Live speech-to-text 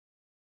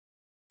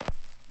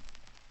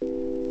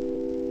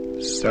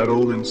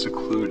Settled and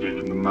secluded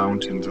in the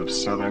mountains of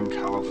Southern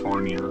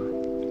California,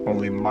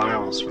 only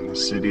miles from the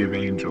City of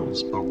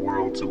Angels but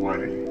worlds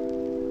away,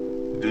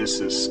 this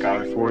is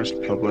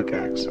Skyforest Public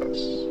Access.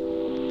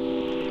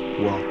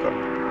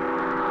 Welcome.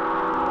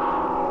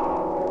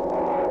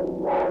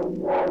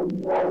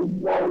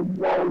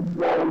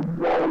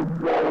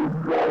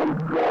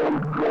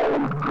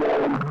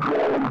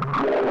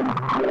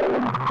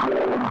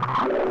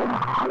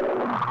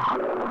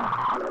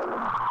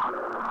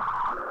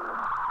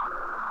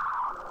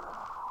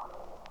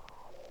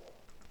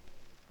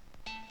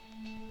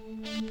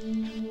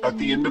 At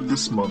the end of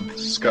this month,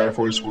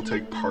 Skyforce will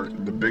take part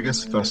in the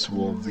biggest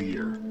festival of the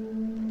year,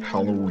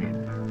 Halloween.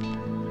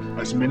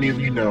 As many of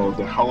you know,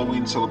 the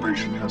Halloween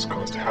celebration has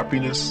caused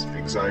happiness,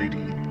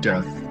 anxiety,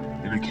 death,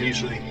 and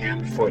occasionally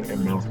hand, foot,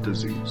 and mouth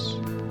disease.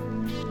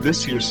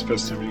 This year's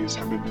festivities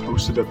have been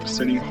posted at the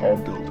City Hall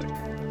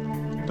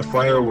building. The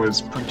flyer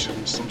was printed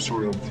in some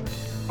sort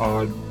of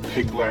odd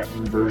Pig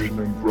Latin version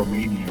of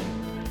Romanian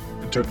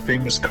and took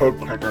famous code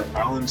cracker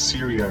Alan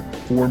Syriac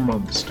 4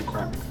 months to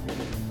crack.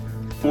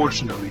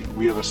 Fortunately,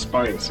 we have a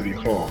spy at City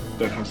Hall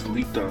that has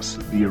leaked us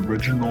the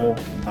original,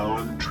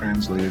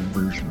 non-translated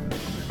version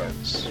of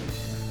events.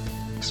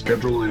 The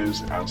schedule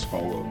is as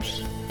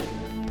follows.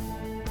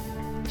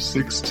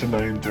 6 to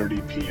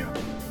 9:30 p.m.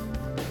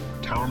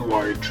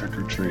 Town-wide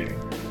trick-or-treating.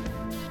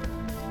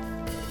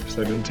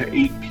 7 to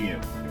 8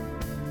 p.m.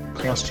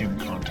 Costume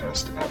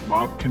contest at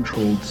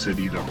mob-controlled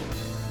City Dome.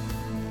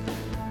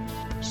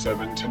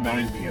 7 to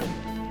 9 p.m.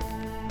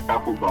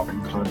 Apple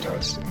bobbing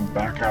contest in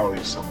back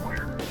alley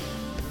somewhere.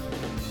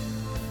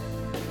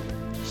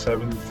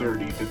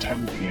 7:30 to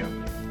 10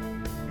 p.m.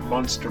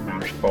 Monster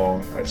Mash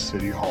Ball at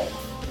City Hall.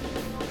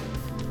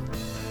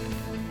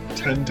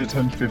 10 to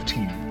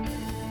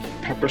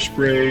 10:15. Pepper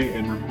spray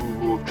and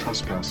removal of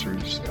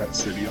trespassers at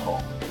City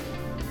Hall.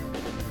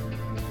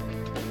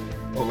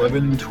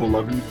 11 to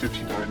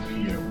 11:59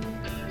 p.m.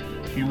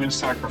 Human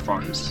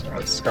sacrifice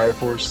at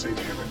Skyforce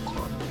Satanic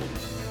Club.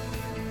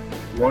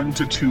 1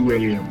 to 2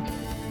 a.m.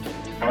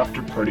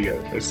 After party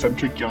at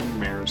eccentric young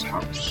mayor's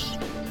house.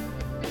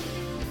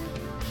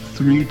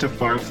 3 to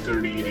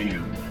 5:30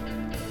 a.m.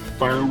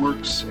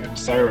 Fireworks and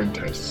siren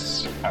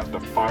tests at the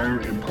fire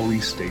and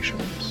police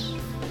stations.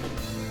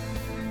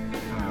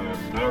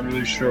 I'm not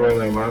really sure why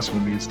that last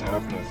one needs to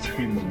happen at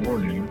 3 in the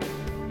morning.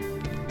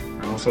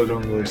 I also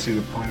don't really see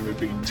the point of it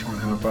being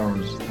 2.5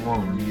 hours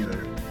long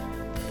either.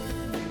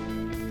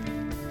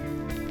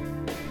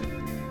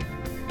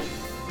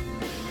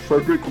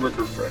 Frederick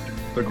Rickerfred,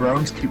 the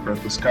groundskeeper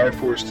at the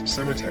Skyforest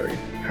Cemetery,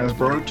 has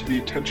brought it to the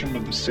attention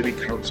of the City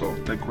Council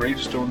that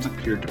gravestones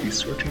appear to be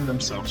switching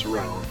themselves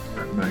around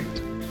at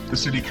night. The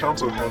City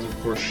Council has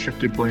of course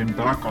shifted blame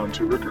back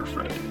onto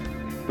Rickerfred,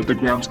 but the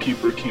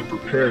groundskeeper came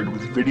prepared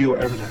with video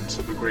evidence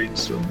of the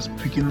gravestones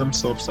picking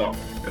themselves up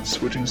and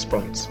switching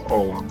spots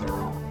all on their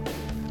own.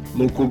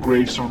 Local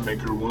gravestone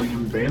maker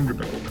William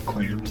Vanderbilt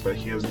claims that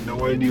he has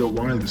no idea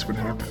why this would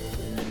happen,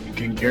 and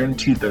can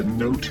guarantee that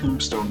no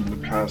tombstone in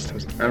the past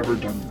has ever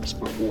done this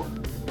before.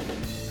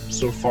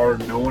 So far,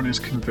 no one is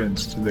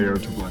convinced they are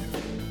to blame.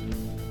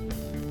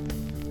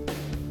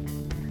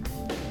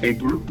 A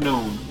group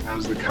known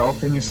as the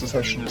California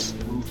Secessionist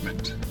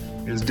Movement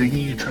is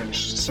digging a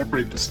trench to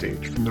separate the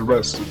state from the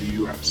rest of the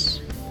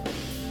U.S.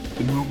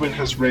 The movement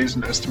has raised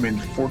an estimated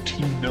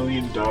 $14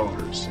 million,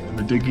 and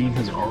the digging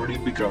has already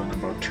begun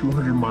about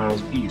 200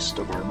 miles east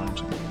of our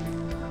mountain.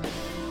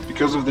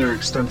 Because of their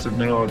extensive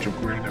knowledge of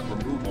granite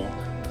removal,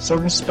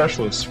 several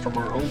specialists from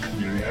our own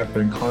community have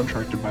been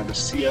contracted by the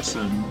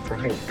CSN for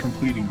help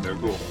completing their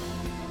goal.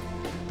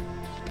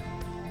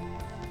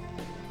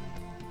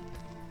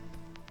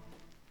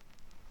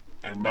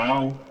 And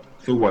now,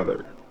 the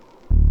weather.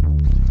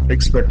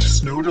 Expect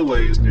snow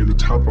delays near the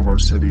top of our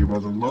city,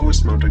 while the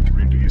lowest mountain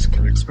communities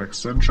can expect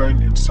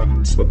sunshine and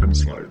sudden slip and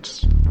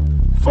slides.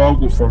 Fog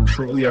will form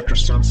shortly after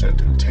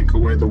sunset and take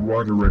away the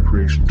water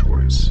recreation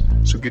toys,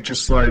 so get your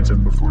slides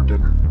in before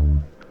dinner.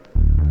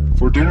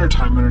 For dinner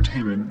time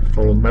entertainment,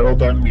 follow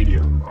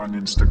Metal.media on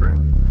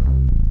Instagram.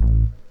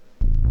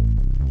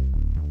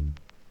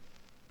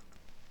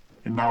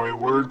 And now a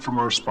word from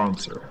our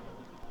sponsor.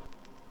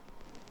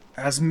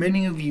 As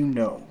many of you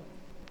know,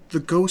 the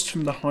ghost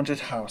from the haunted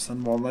house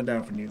on Walnut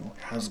Avenue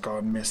has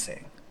gone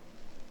missing.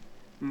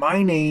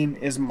 My name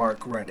is Mark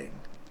Redding,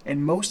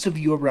 and most of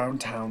you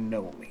around town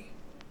know me.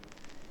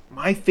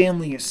 My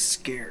family is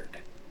scared.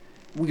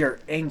 We are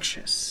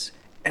anxious,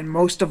 and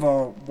most of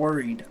all,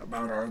 worried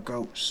about our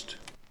ghost.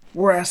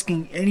 We're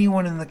asking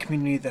anyone in the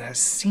community that has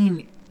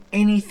seen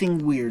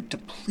anything weird to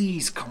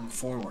please come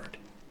forward.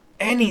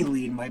 Any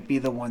lead might be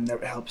the one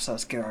that helps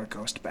us get our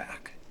ghost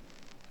back.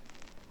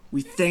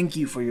 We thank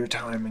you for your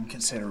time and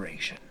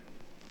consideration.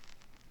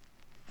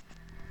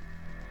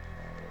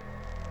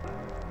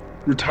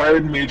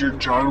 Retired Major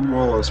John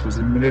Wallace was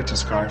admitted to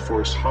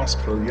Skyforest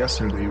Hospital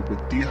yesterday with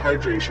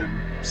dehydration,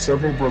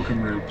 several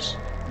broken ribs,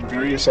 and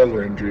various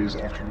other injuries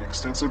after an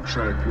extensive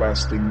trek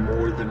lasting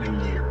more than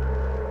a year.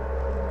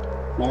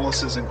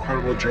 Wallace's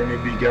incredible journey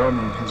began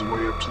on his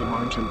way up to the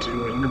mountain to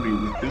do an interview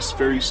with this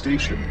very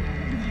station.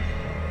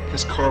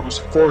 His car was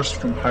forced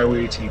from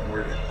Highway 18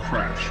 where it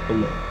crashed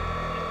below.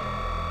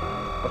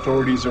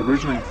 Authorities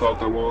originally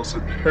thought that Wallace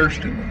had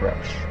perished in the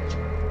crash.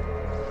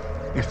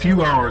 A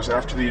few hours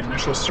after the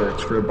initial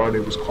search for the body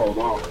was called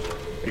off,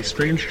 a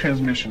strange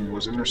transmission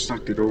was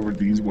intercepted over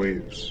these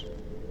waves.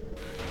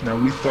 Now,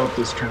 we thought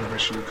this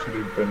transmission could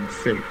have been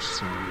faked,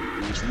 so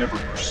it was never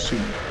pursued.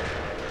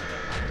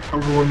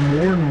 However, when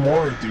more and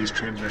more of these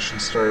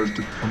transmissions started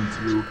to come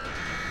through,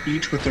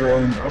 each with their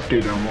own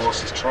update on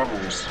Wallace's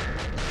travels,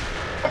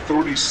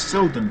 authorities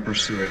still didn't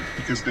pursue it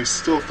because they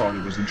still thought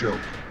it was a joke.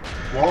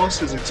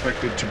 Wallace is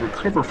expected to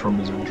recover from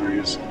his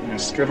injuries and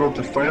is scheduled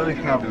to finally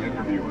have an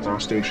interview with our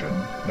station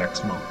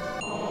next month.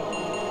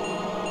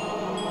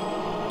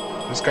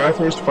 The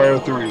Skyforce Fire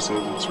Authority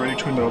says it's ready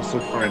to announce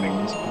their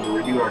findings on the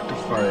radioactive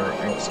fire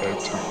outside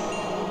town.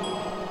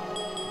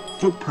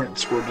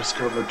 Footprints were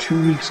discovered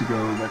 2 weeks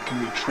ago that can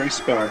be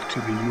traced back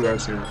to the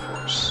U.S. Air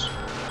Force.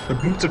 The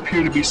boots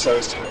appear to be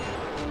size 10,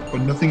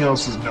 but nothing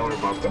else is known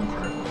about them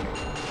currently.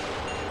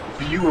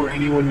 If you or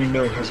anyone you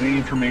know has any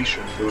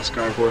information for the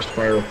Skyforce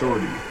Fire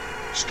Authority,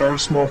 start a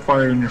small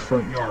fire in your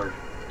front yard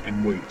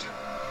and wait.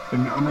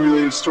 In an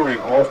unrelated story,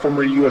 all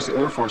former U.S.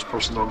 Air Force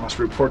personnel must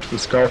report to the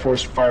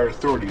Skyforce Fire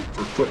Authority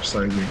for foot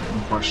sizing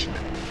and questioning.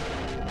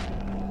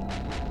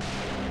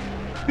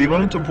 The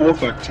amount of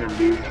wolf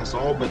activity has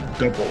all but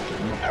doubled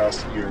in the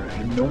past year,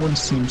 and no one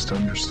seems to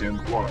understand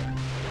why.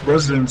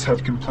 Residents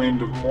have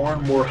complained of more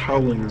and more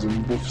howlings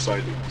and wolf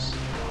sightings.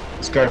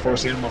 The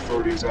Skyforce Animal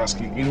Authority is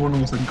asking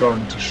anyone with a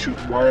gun to shoot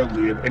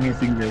wildly at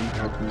anything they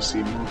happen to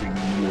see moving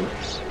in the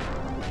woods.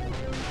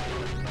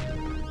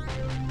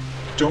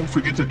 Don't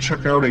forget to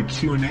check out a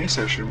Q&A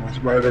session with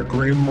writer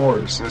Graham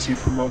Morris as he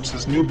promotes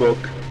his new book,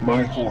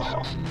 My Whole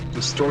Hell,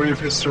 the story of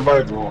his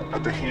survival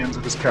at the hands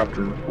of his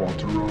captor,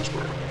 Walter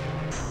Roseberg.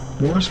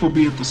 Morris will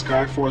be at the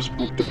Skyforce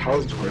Book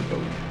Depository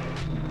building.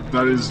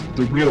 That is,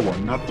 the real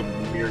one, not the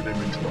mirrored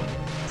image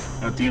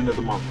one, at the end of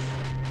the month.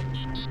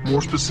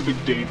 More specific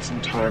dates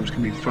and times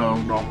can be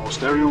found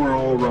almost everywhere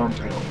all around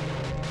town.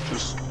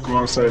 Just go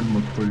outside and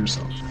look for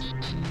yourself.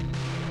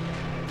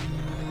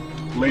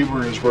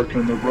 Laborers working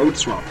on the road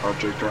swap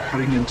project are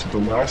heading into the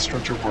last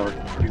stretch of work,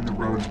 putting the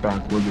roads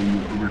back where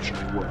they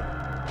originally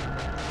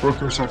were.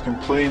 Workers have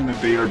complained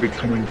that they are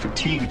becoming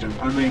fatigued and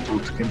unable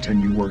to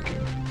continue working.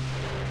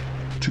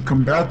 To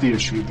combat the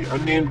issue, the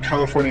unnamed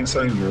Californian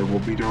senator will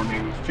be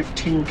donating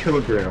 15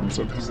 kilograms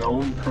of his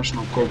own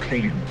personal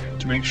cocaine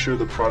to make sure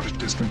the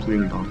project is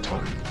completed on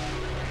time.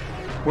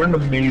 What an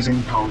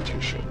amazing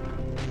politician.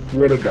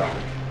 What a guy.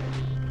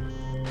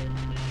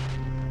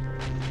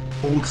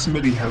 Old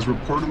Smitty has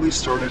reportedly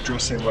started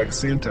dressing like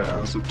Santa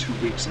as of 2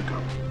 weeks ago.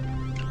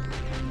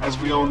 As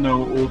we all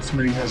know, Old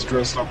Smitty has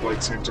dressed up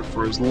like Santa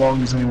for as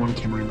long as anyone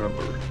can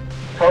remember.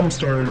 The problem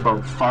started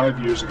about 5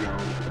 years ago,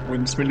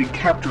 when Smitty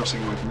kept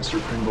dressing like Mr.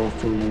 Kringle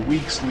for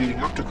weeks leading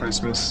up to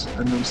Christmas,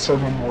 and then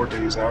several more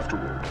days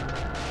afterward.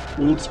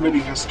 Old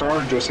Smitty has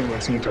started dressing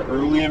like Santa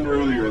earlier and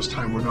earlier as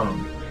time went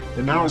on,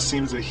 and now it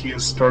seems that he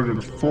has started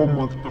a full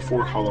month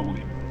before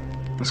Halloween.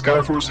 The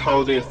Skyforce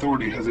Holiday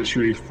Authority has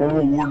issued a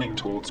formal warning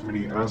to Old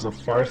Smitty as of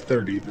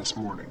 5:30 this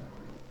morning.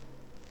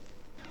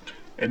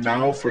 And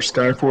now for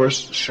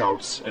Skyforce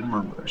Shouts and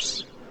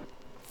Murmurs.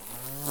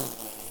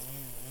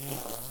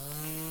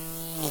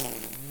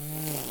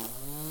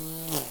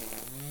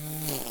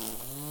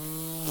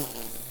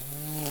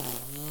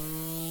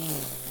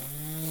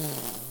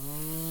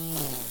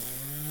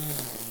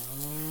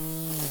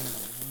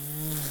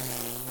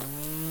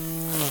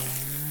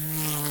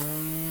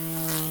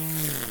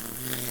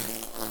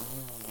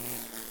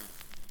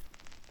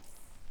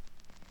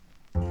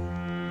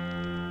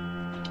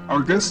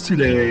 Our guest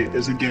today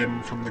is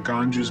again from the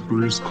Ganju's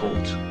Buddhist cult.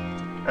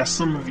 As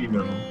some of you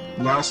know,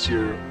 last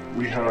year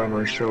we had on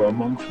our show a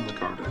monk from the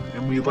garden,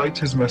 and we liked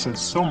his message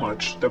so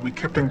much that we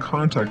kept in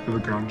contact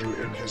with the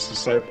Ganju and his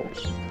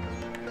disciples.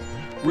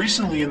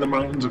 Recently in the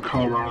mountains of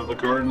Colorado, the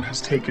garden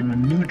has taken a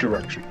new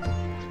direction,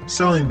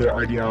 selling their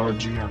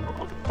ideology on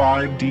a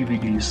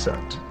 5-DVD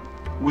set.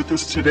 With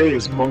us today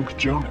is Monk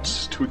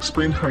Jonas to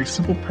explain how a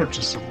simple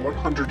purchase of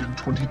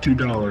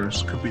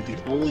 $122 could be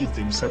the only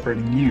thing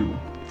separating you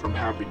from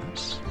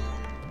happiness.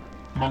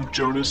 Monk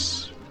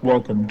Jonas,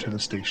 welcome to the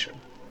station.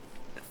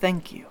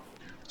 Thank you.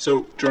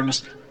 So,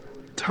 Jonas,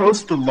 tell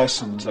us the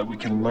lessons that we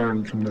can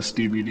learn from this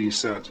DVD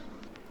set.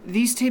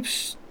 These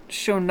tapes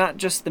show not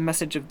just the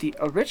message of the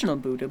original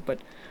Buddha,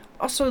 but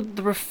also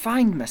the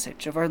refined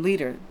message of our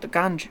leader, the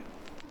Ganju.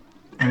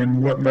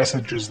 And what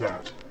message is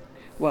that?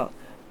 Well,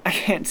 I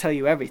can't tell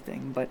you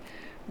everything, but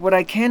what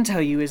I can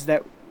tell you is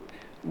that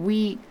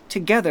we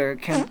together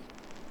can...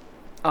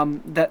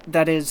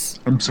 that is...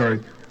 I'm sorry.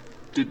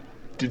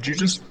 Did you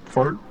just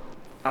fart?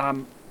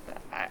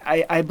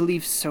 I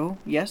believe so,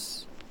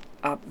 yes.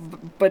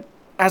 But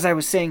as I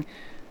was saying,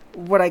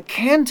 what I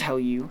can tell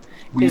you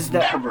is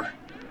that...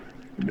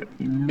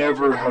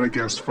 never had a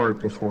guest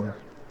fart before.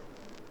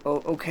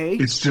 Oh, okay.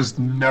 It's just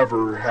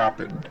never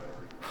happened.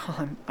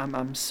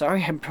 I'm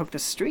sorry I broke the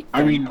streak.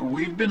 I mean,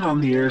 we've been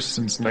on the air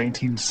since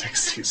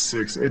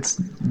 1966. It's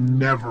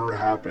never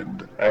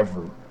happened,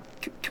 ever.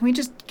 Can we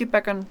just get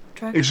back on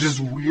track? It's just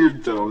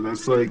weird, though.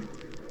 That's like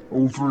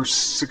over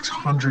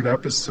 600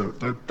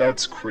 episodes.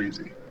 That's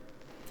crazy.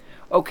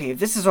 Okay, if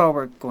this is all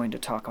we're going to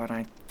talk about,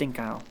 I think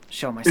I'll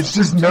show myself. It's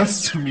just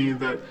nuts to me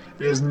that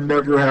it has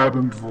never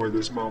happened before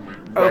this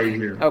moment, right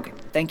here. Okay,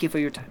 thank you for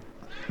your time.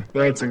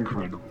 That's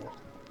incredible.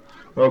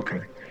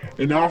 Okay,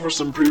 and now for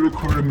some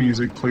pre-recorded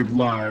music played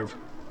live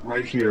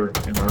right here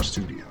in our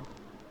studio.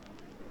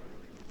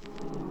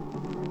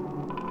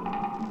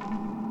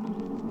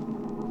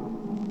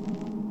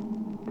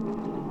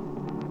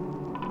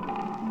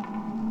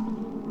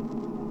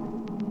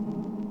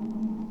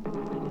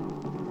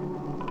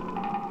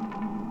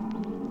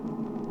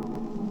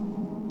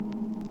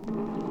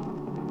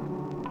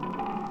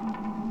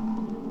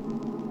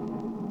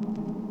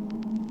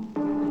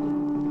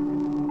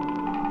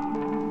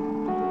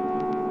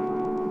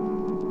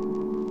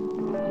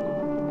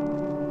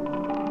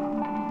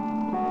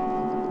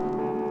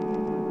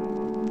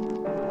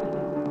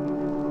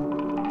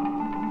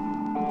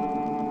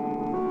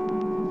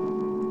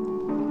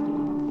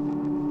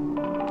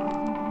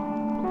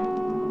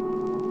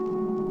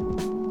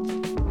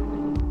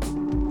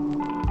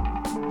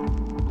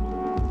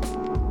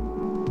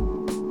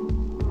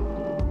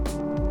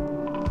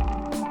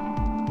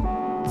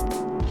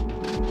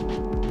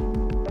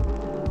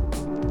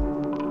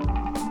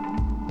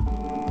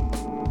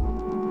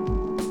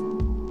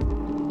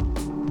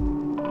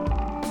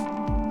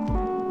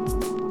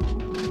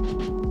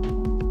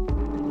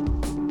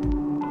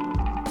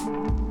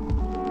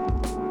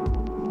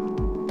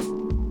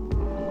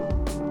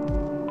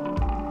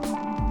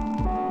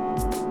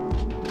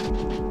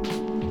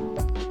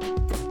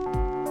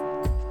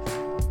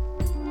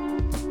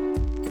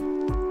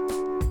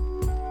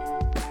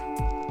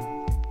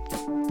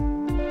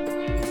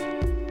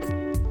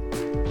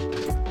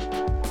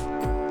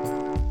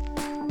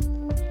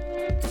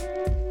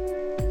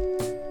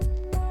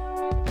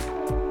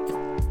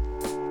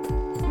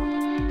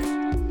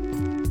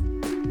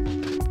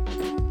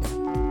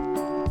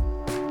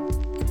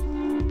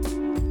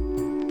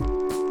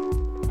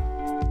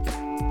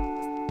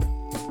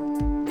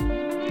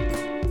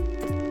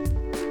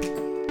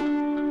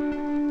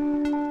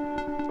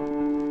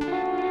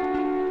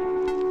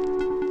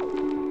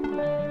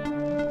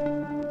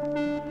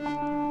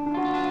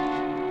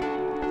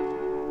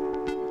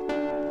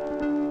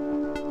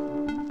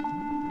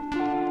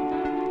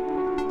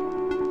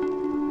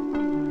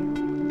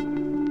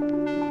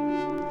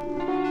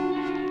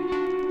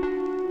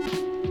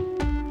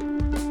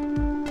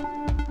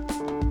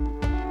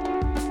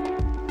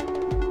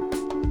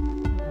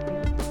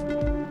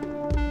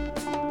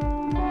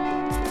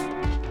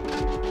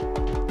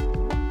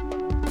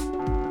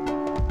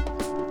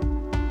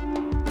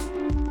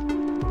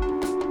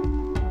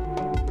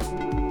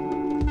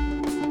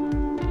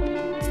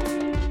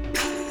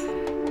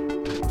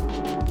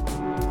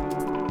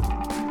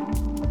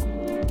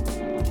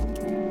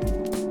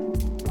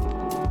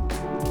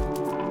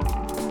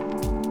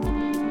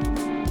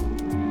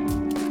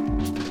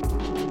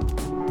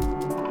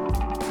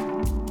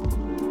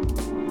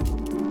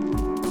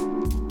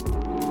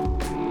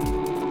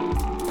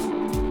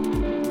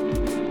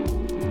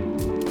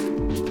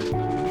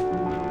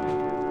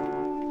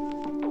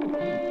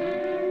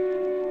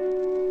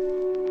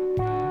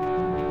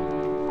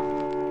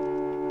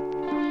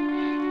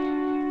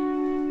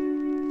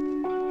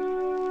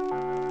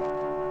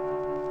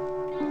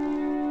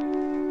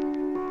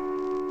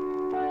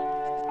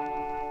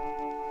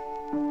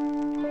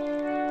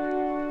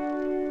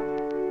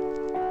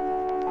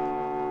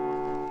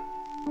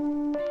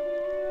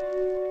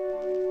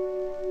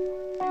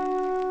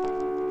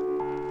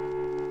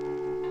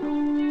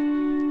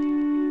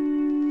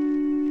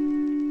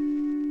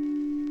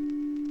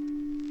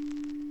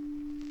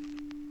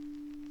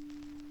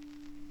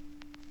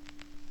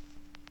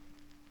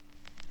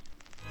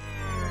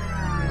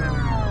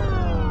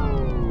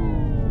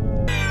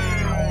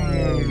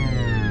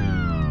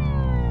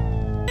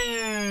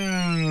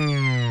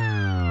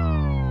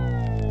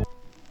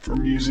 For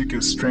music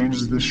as strange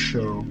as this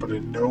show, but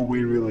in no way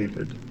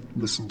related,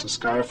 listen to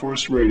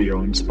Skyforce Radio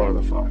on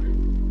Spotify.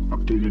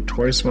 Updated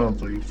twice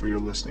monthly for your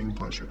listening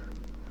pleasure.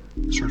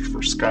 Search for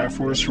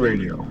Skyforce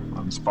Radio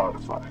on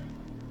Spotify.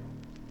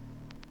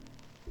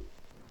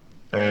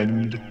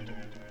 End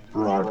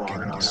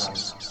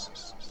broadcast.